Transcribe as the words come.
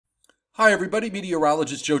Hi, everybody.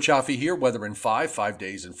 Meteorologist Joe Cioffi here. Weather in 5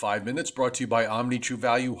 days in 5 minutes. Brought to you by True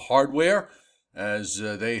Value Hardware, as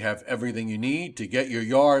they have everything you need to get your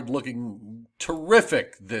yard looking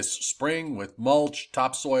terrific this spring with mulch,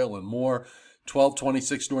 topsoil, and more.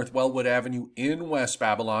 1226 North Wellwood Avenue in West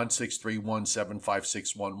Babylon.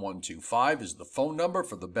 631-756-1125 is the phone number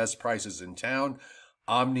for the best prices in town.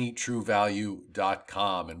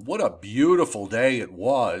 OmniTrueValue.com. And what a beautiful day it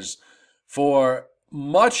was for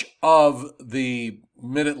much of the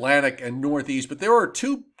mid-Atlantic and Northeast, but there are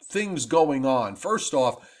two things going on. First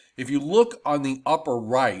off, if you look on the upper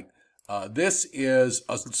right, this is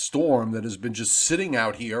a storm that has been just sitting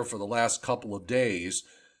out here for the last couple of days.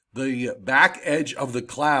 The back edge of the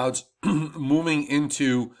clouds moving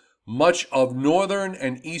into much of northern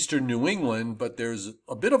and eastern New England, but there's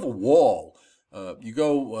a bit of a wall. You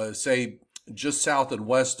go, say, just south and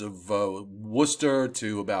west of Worcester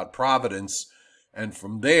to about Providence, and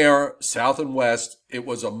from there, south and west, it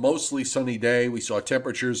was a mostly sunny day. We saw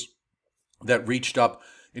temperatures that reached up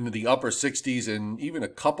into the upper 60s and even a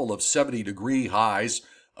couple of 70-degree highs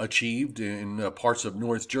achieved in parts of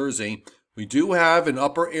North Jersey. We do have an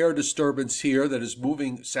upper air disturbance here that is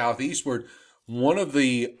moving southeastward. One of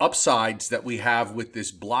the upsides that we have with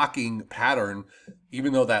this blocking pattern,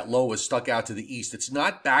 even though that low is stuck out to the east, it's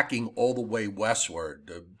not backing all the way westward.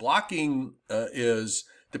 The blocking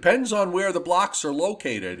depends on where the blocks are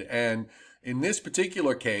located. And in this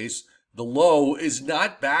particular case, the low is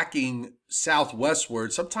not backing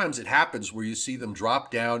southwestward. Sometimes it happens where you see them drop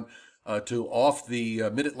down to off the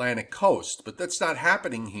mid-Atlantic coast, but that's not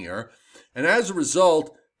happening here. And as a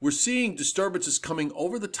result, we're seeing disturbances coming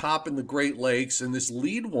over the top in the Great Lakes, and this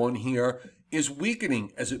lead one here is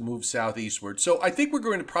weakening as it moves southeastward. So I think we're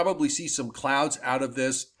going to probably see some clouds out of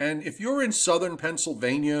this. And if you're in southern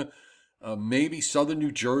Pennsylvania, maybe southern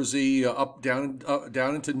New Jersey,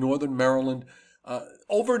 down into northern Maryland,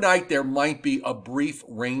 overnight there might be a brief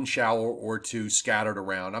rain shower or two scattered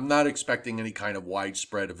around. I'm not expecting any kind of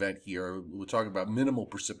widespread event here. We're talking about minimal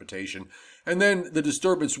precipitation. And then the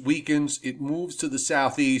disturbance weakens, it moves to the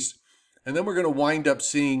southeast, and then we're going to wind up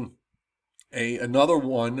seeing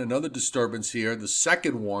another disturbance here. The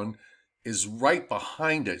second one is right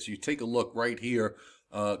behind it. So you take a look right here,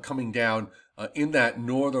 coming down in that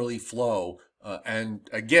northerly flow. And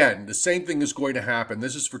again, the same thing is going to happen.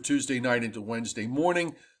 This is for Tuesday night into Wednesday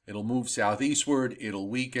morning. It'll move southeastward. It'll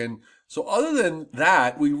weaken. So other than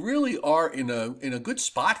that, we really are in a good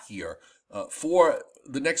spot here for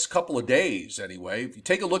the next couple of days anyway. If you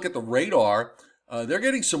take a look at the radar, they're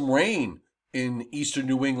getting some rain in eastern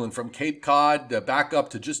New England from Cape Cod back up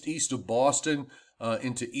to just east of Boston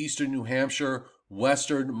into eastern New Hampshire,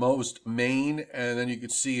 westernmost Maine, and then you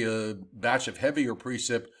could see a batch of heavier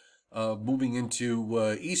precip moving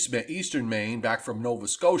into eastern Maine back from Nova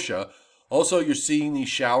Scotia. Also, you're seeing these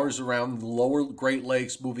showers around the lower Great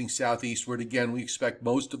Lakes moving southeastward. Again, we expect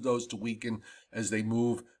most of those to weaken as they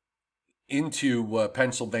move into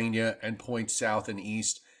Pennsylvania and point south and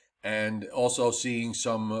east, and also seeing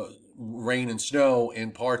some rain and snow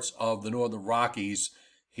in parts of the northern Rockies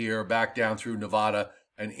here back down through Nevada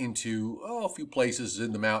and into a few places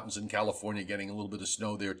in the mountains in California, getting a little bit of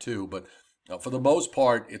snow there too. But for the most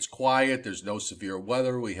part, it's quiet. There's no severe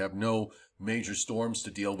weather. We have no major storms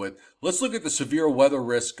to deal with. Let's look at the severe weather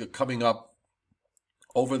risk coming up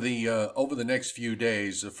over the next few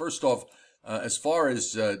days. First off, as far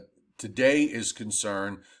as today is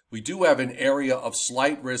concerned, we do have an area of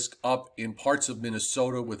slight risk up in parts of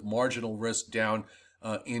Minnesota with marginal risk down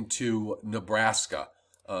into Nebraska.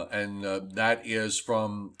 And that is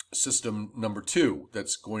from system number 2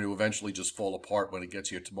 that's going to eventually just fall apart when it gets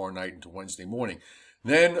here tomorrow night into Wednesday morning.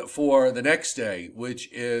 Then for the next day,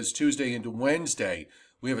 which is Tuesday into Wednesday,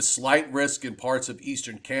 we have a slight risk in parts of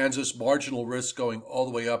eastern Kansas, marginal risk going all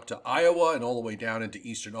the way up to Iowa and all the way down into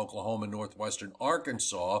eastern Oklahoma and northwestern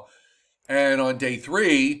Arkansas. And on day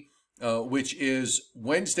 3, which is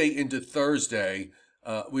Wednesday into Thursday,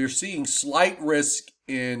 we're seeing slight risk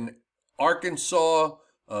in Arkansas,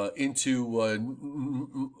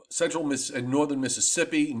 into central and northern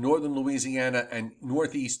Mississippi, northern Louisiana, and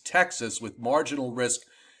northeast Texas, with marginal risk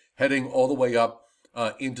heading all the way up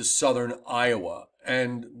into southern Iowa.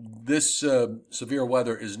 And this severe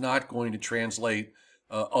weather is not going to translate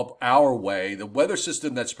up our way. The weather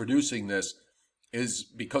system that's producing this is,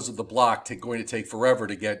 because of the block, going to take forever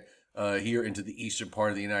to get here into the eastern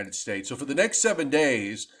part of the United States. So for the next 7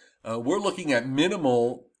 days, we're looking at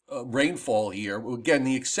minimal rainfall here. Again,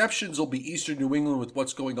 the exceptions will be eastern New England with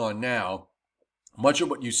what's going on now. Much of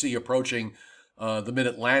what you see approaching the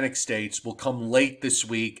mid-Atlantic states will come late this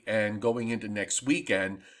week and going into next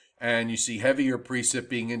weekend. and you see heavier precip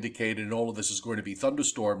being indicated, and all of this is going to be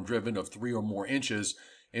thunderstorm driven of 3 or more inches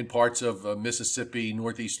in parts of Mississippi,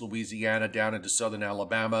 northeast Louisiana, down into southern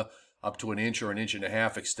Alabama, up to an inch or an inch and a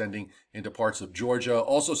half, extending into parts of Georgia.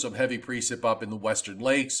 Also some heavy precip up in the western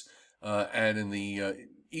lakes and in the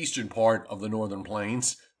eastern part of the northern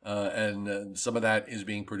plains. And some of that is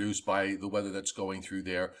being produced by the weather that's going through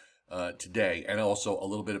there today, and also a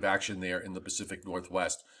little bit of action there in the Pacific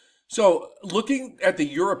Northwest. So looking at the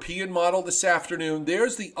European model this afternoon,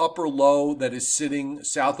 there's the upper low that is sitting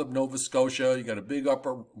south of Nova Scotia. You got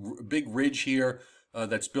a big ridge here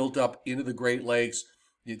that's built up into the Great Lakes.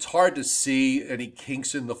 It's hard to see any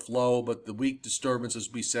kinks in the flow, but the weak disturbance, as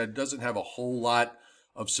we said, doesn't have a whole lot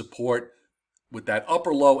of support. With that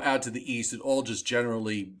upper low out to the east, it all just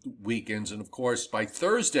generally weakens. And of course, by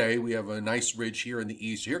Thursday, we have a nice ridge here in the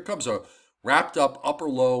east. Here comes a wrapped up upper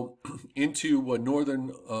low into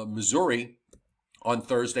northern Missouri on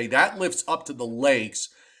Thursday. That lifts up to the lakes,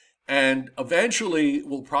 and eventually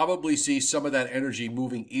we'll probably see some of that energy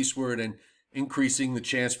moving eastward and increasing the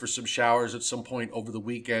chance for some showers at some point over the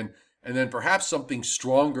weekend, and then perhaps something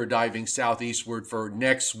stronger diving southeastward for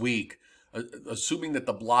next week, assuming that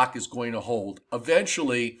the block is going to hold.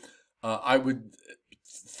 Eventually, I would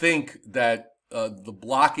think that the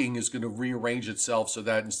blocking is going to rearrange itself so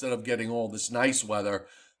that instead of getting all this nice weather,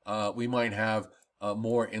 we might have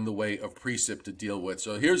more in the way of precip to deal with.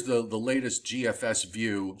 So here's the latest GFS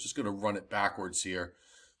view. I'm just going to run it backwards here.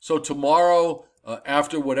 So tomorrow,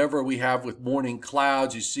 after whatever we have with morning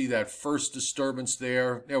clouds, you see that first disturbance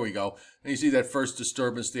there. There we go. And you see that first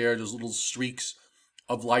disturbance there. There's little streaks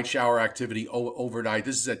of light shower activity overnight.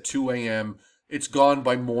 This is at 2 a.m. It's gone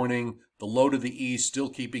by morning. The low to the east, still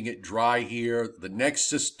keeping it dry here. The next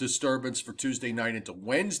disturbance for Tuesday night into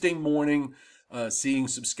Wednesday morning, seeing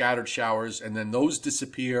some scattered showers, and then those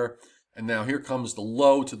disappear. And now here comes the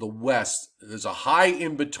low to the west. There's a high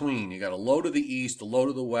in between. You got a low to the east, a low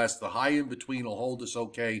to the west. The high in between will hold us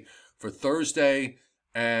okay for Thursday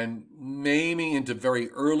and maybe into very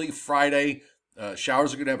early Friday.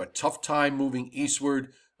 Showers are going to have a tough time moving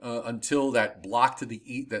eastward until that block to the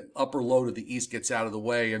east, that upper low to the east gets out of the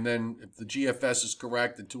way. And then if the GFS is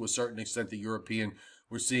correct, and to a certain extent the European,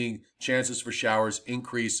 we're seeing chances for showers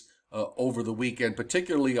increase over the weekend,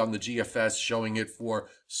 particularly on the GFS, showing it for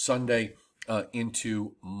Sunday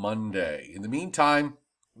into Monday. In the meantime,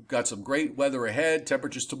 we've got some great weather ahead.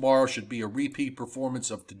 Temperatures tomorrow should be a repeat performance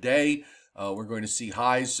of today. We're going to see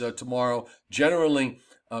highs tomorrow, generally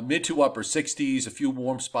mid to upper 60s. A few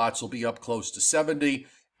warm spots will be up close to 70.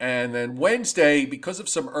 And then Wednesday, because of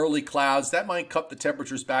some early clouds, that might cut the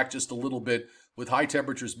temperatures back just a little bit, with high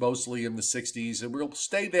temperatures mostly in the 60s. And we'll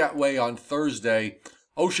stay that way on Thursday.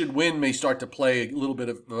 Ocean wind may start to play a little bit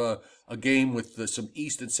of a game with some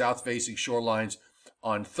east and south facing shorelines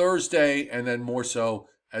on Thursday, and then more so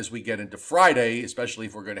as we get into Friday, especially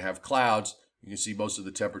if we're going to have clouds. You can see most of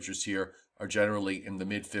the temperatures here are generally in the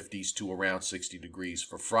mid-50s to around 60 degrees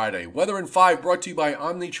for Friday. Weather in 5 brought to you by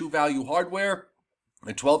Omni True Value Hardware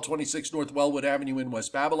at 1226 North Wellwood Avenue in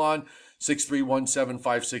West Babylon,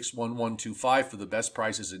 631-756-1125 for the best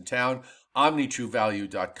prices in town,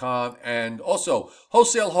 OmniTrueValue.com. And also,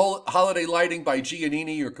 Wholesale Holiday Lighting by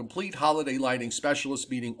Giannini, your complete holiday lighting specialist,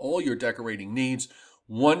 meeting all your decorating needs.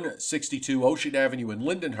 162 Ocean Avenue in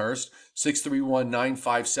Lindenhurst,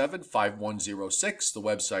 631-957-5106. The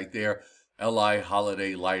website there,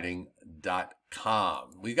 liholidaylighting.com.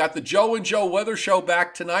 We got the Joe and Joe Weather Show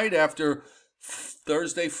back tonight after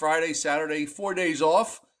Thursday, Friday, Saturday, 4 days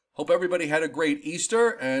off. Hope everybody had a great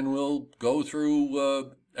Easter, and we'll go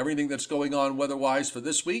through everything that's going on weather-wise for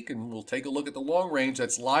this week, and we'll take a look at the long range.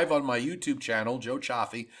 That's live on my YouTube channel, Joe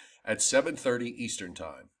Cioffi, at 7:30 Eastern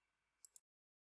Time.